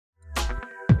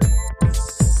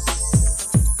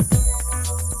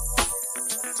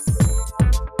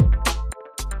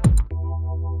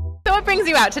what brings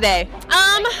you out today?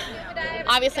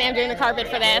 Obviously I'm doing the carpet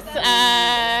for this.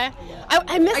 I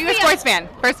missed. Are you a sports fan,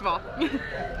 first of all?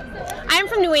 I'm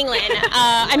from New England.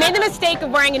 I made the mistake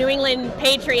of wearing a New England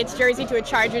Patriots jersey to a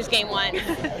Chargers game once.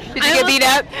 Did you get beat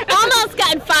up? Almost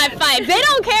got in 5 fights. They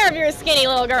don't care if you're a skinny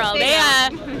little girl.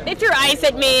 They threw ice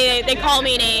at me. They call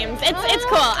me names. It's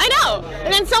cool. I know.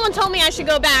 And then someone told me I should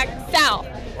go back south.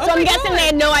 So I'm guessing they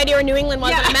had no idea where New England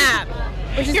was on the map.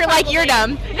 Which is you're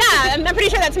dumb. Yeah, I'm pretty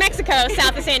sure that's Mexico,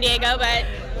 south of San Diego, but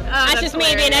that's just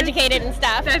me being educated and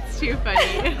stuff. That's too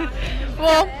funny.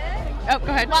 Well, oh, go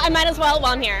ahead. Well, I might as well,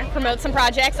 while I'm here, promote some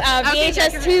projects.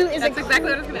 VHS 2 is exactly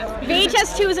what I was going to ask.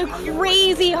 VHS 2 is a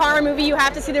crazy horror movie. You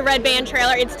have to see the Red Band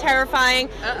trailer. It's terrifying.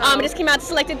 It just came out to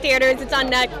selected theaters. It's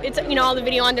on It's all the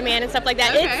video on demand and stuff like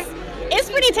that. Okay. It's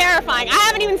pretty terrifying. I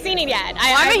haven't even seen it yet.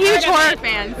 I'm a huge horror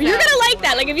fan. So. You're gonna like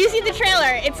that. Like if you see the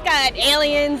trailer, it's got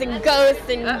aliens and ghosts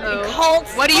and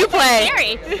cults. What do you play?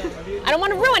 Scary. I don't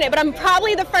want to ruin it, but I'm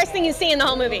probably the first thing you see in the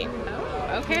whole movie.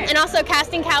 Okay. And also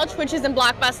Casting Couch, which is in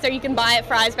Blockbuster. You can buy it,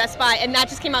 Fry's, Best Buy, and that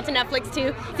just came out to Netflix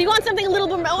too. If you want something a little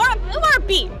bit more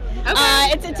upbeat.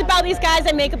 Okay. It's about these guys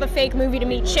that make up a fake movie to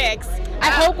meet chicks. I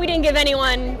hope we didn't give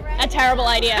anyone a terrible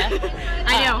idea.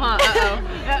 I know, huh?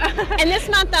 And this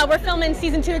month, we're filming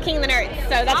season 2 of King of the Nerds,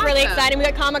 so that's really exciting. We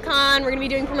got Comic-Con, we're going to be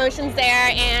doing promotions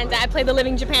there, and I play the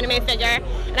living Japanime figure,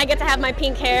 and I get to have my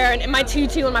pink hair and my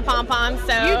tutu and my pom-pom,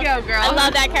 so you go, girl. I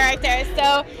love that character.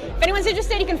 So if anyone's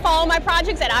interested, you can follow my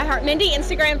projects at iHeartMindy,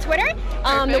 Instagram, Twitter.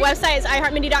 The website is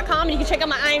iHeartMindy.com, and you can check out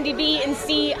my IMDb and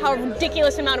see how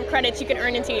ridiculous amount of credits you can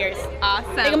earn in 2 years.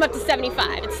 Awesome. I think I'm up to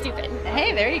 75. It's stupid.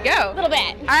 Hey, there you go. A little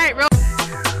bit. All right,